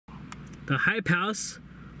The Hype House.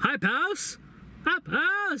 Hype House? Hype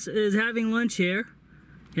House is having lunch here.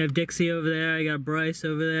 You have Dixie over there. You got Bryce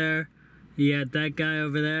over there. You got that guy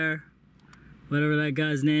over there. Whatever that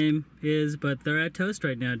guy's name is, but they're at Toast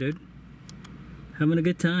right now, dude. Having a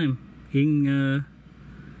good time. Eating,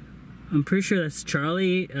 I'm pretty sure that's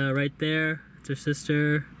Charli, right there. It's her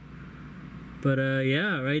sister. But,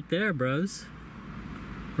 yeah, right there, bros.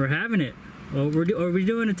 We're having it. Oh, are we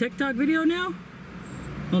doing a TikTok video now?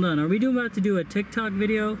 Hold on, are we about to do a TikTok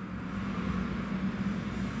video?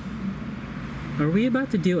 Are we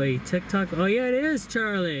about to do a TikTok? Oh yeah, it is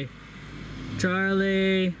Charli.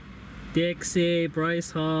 Charli, Dixie,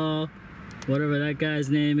 Bryce Hall, whatever that guy's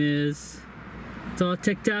name is. It's all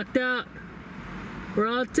TikToked out. We're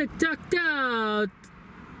all TikToked out.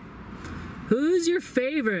 Who's your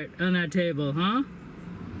favorite on that table, huh?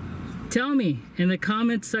 Tell me in the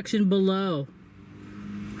comments section below.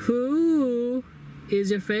 Who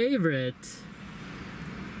is your favorite?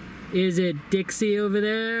 Is it Dixie over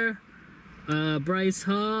there? Bryce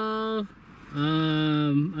Hall? I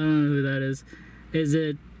don't know who that is. Is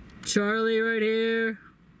it Charli right here?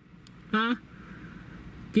 Huh?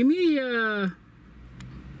 Give me,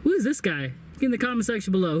 who is this guy? In the comment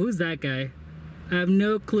section below, who's that guy? I have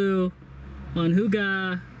no clue on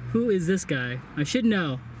who is this guy. I should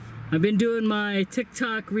know. I've been doing my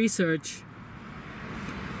TikTok research.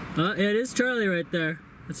 It is Charli right there.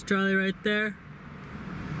 That's Charli right there.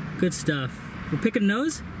 Good stuff. We're picking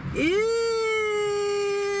nose? Ew!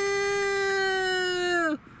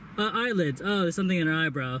 Eyelids. Oh, there's something in her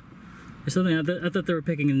eyebrow. There's something, I thought they were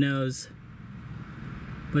picking a nose.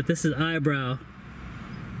 But this is eyebrow.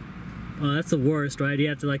 Oh, that's the worst, right? You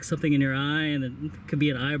have to like something in your eye, and it could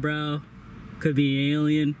be an eyebrow, could be an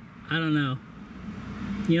alien. I don't know.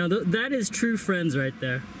 You know, that is true friends right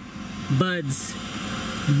there. Buds.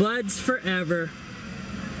 Buds forever.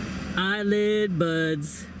 Eyelid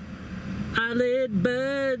buds. Eyelid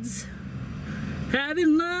buds.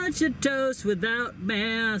 Having lunch at Toast without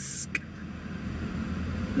mask.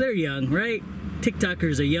 They're young, right?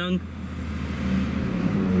 TikTokers are young.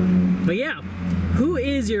 But yeah, who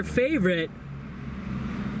is your favorite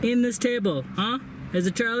in this table, huh? Is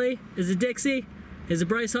it Charli? Is it Dixie? Is it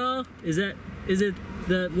Bryce Hall? Is it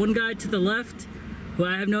the one guy to the left who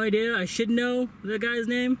I have no idea? I should know the guy's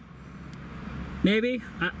name. Maybe.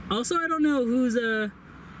 I don't know who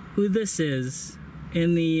this is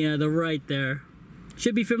in the right there.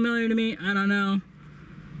 Should be familiar to me. I don't know.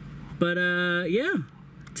 But yeah,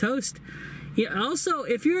 Toast. Yeah. Also,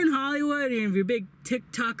 if you're in Hollywood and if you're a big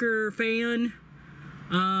TikToker fan,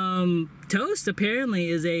 Toast apparently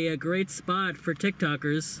is a great spot for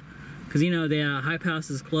TikTokers, because you know the Hype House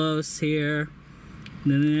is close here.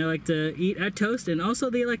 And then they like to eat at Toast, and also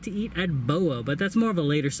they like to eat at Boa, but that's more of a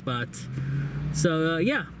later spot. So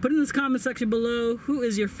yeah, put in this comment section below who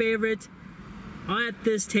is your favorite at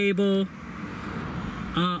this table.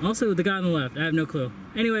 Also the guy on the left, I have no clue.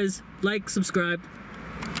 Anyways, like, subscribe.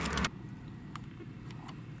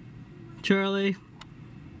 Charli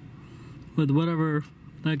with whatever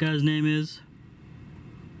that guy's name is.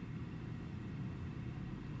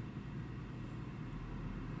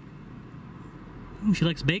 Oh, she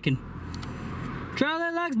likes bacon.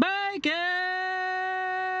 Charli likes bacon!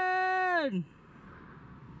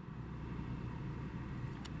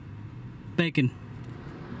 Bacon.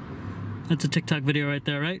 That's a TikTok video right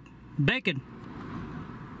there, right? Bacon!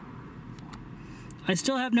 I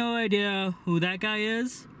still have no idea who that guy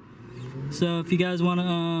is. So if you guys want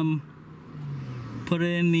to put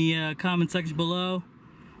it in the comment section below,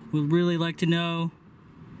 we'd really like to know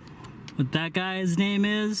what that guy's name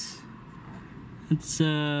is. It's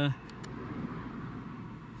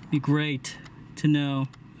be great to know,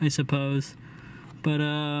 I suppose. But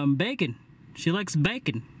bacon. She likes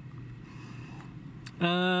bacon.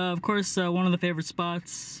 Of course, one of the favorite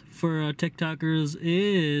spots for TikTokers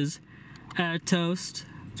is at Toast.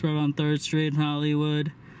 It's right on 3rd Street in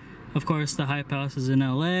Hollywood. Of course, the Hype House is in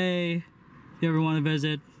LA. If you ever want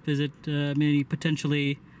to visit, maybe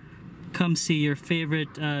potentially come see your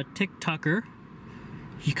favorite TikToker.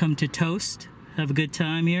 You come to Toast, have a good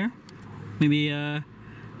time here. Maybe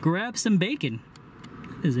grab some bacon.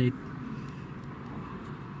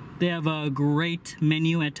 They have a great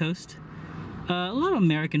menu at Toast. A lot of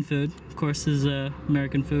American food. Of course, there's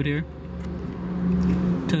American food here.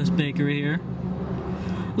 Toast Bakery here.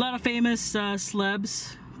 A lot of famous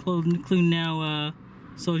celebs, including now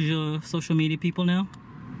social media people now.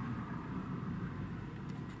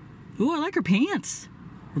 Ooh, I like her pants.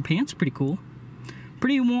 Her pants are pretty cool.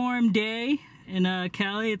 Pretty warm day in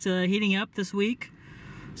Cali. It's heating up this week.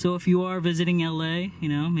 So if you are visiting LA, you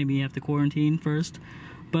know, maybe you have to quarantine first.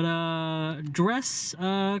 But dress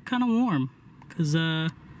kind of warm, because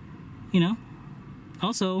you know.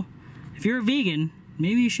 Also, if you're a vegan,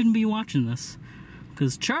 maybe you shouldn't be watching this,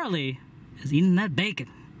 because Charli is eating that bacon.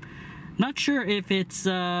 Not sure if it's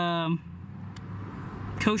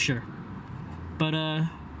kosher, but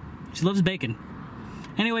she loves bacon.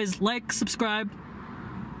 Anyways, like, subscribe.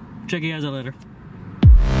 Check you guys out later.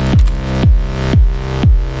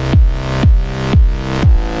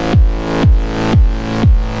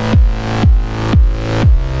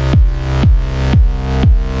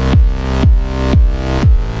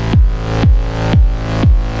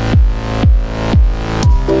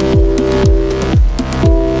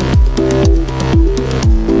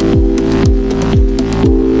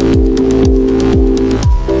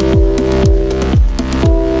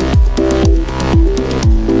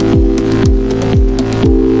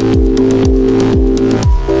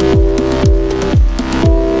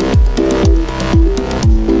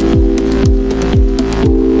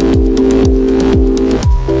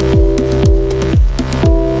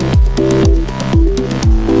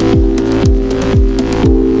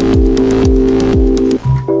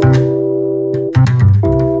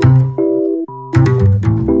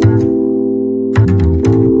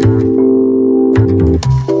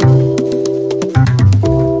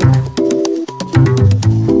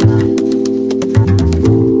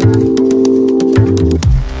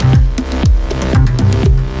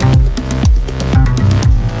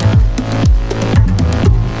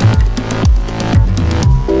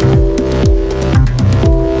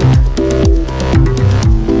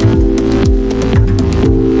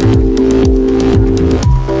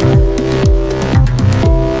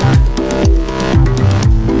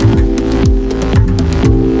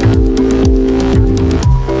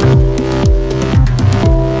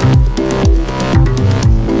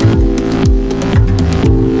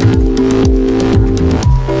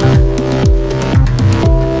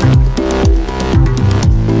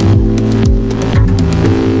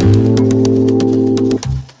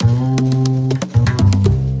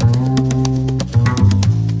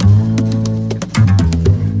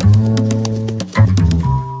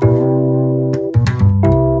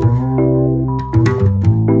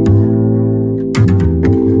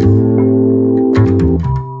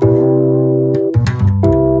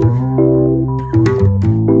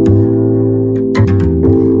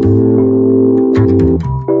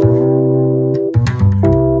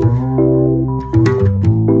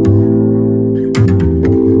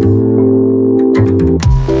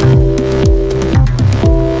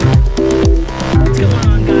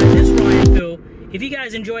 If you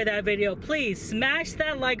guys enjoyed that video, please smash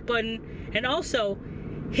that like button and also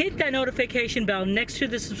hit that notification bell next to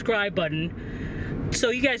the subscribe button so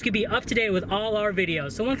you guys can be up to date with all our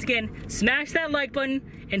videos. So once again, smash that like button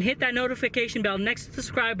and hit that notification bell next to the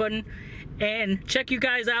subscribe button, and check you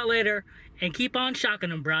guys out later and keep on shocking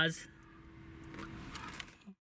them, bros.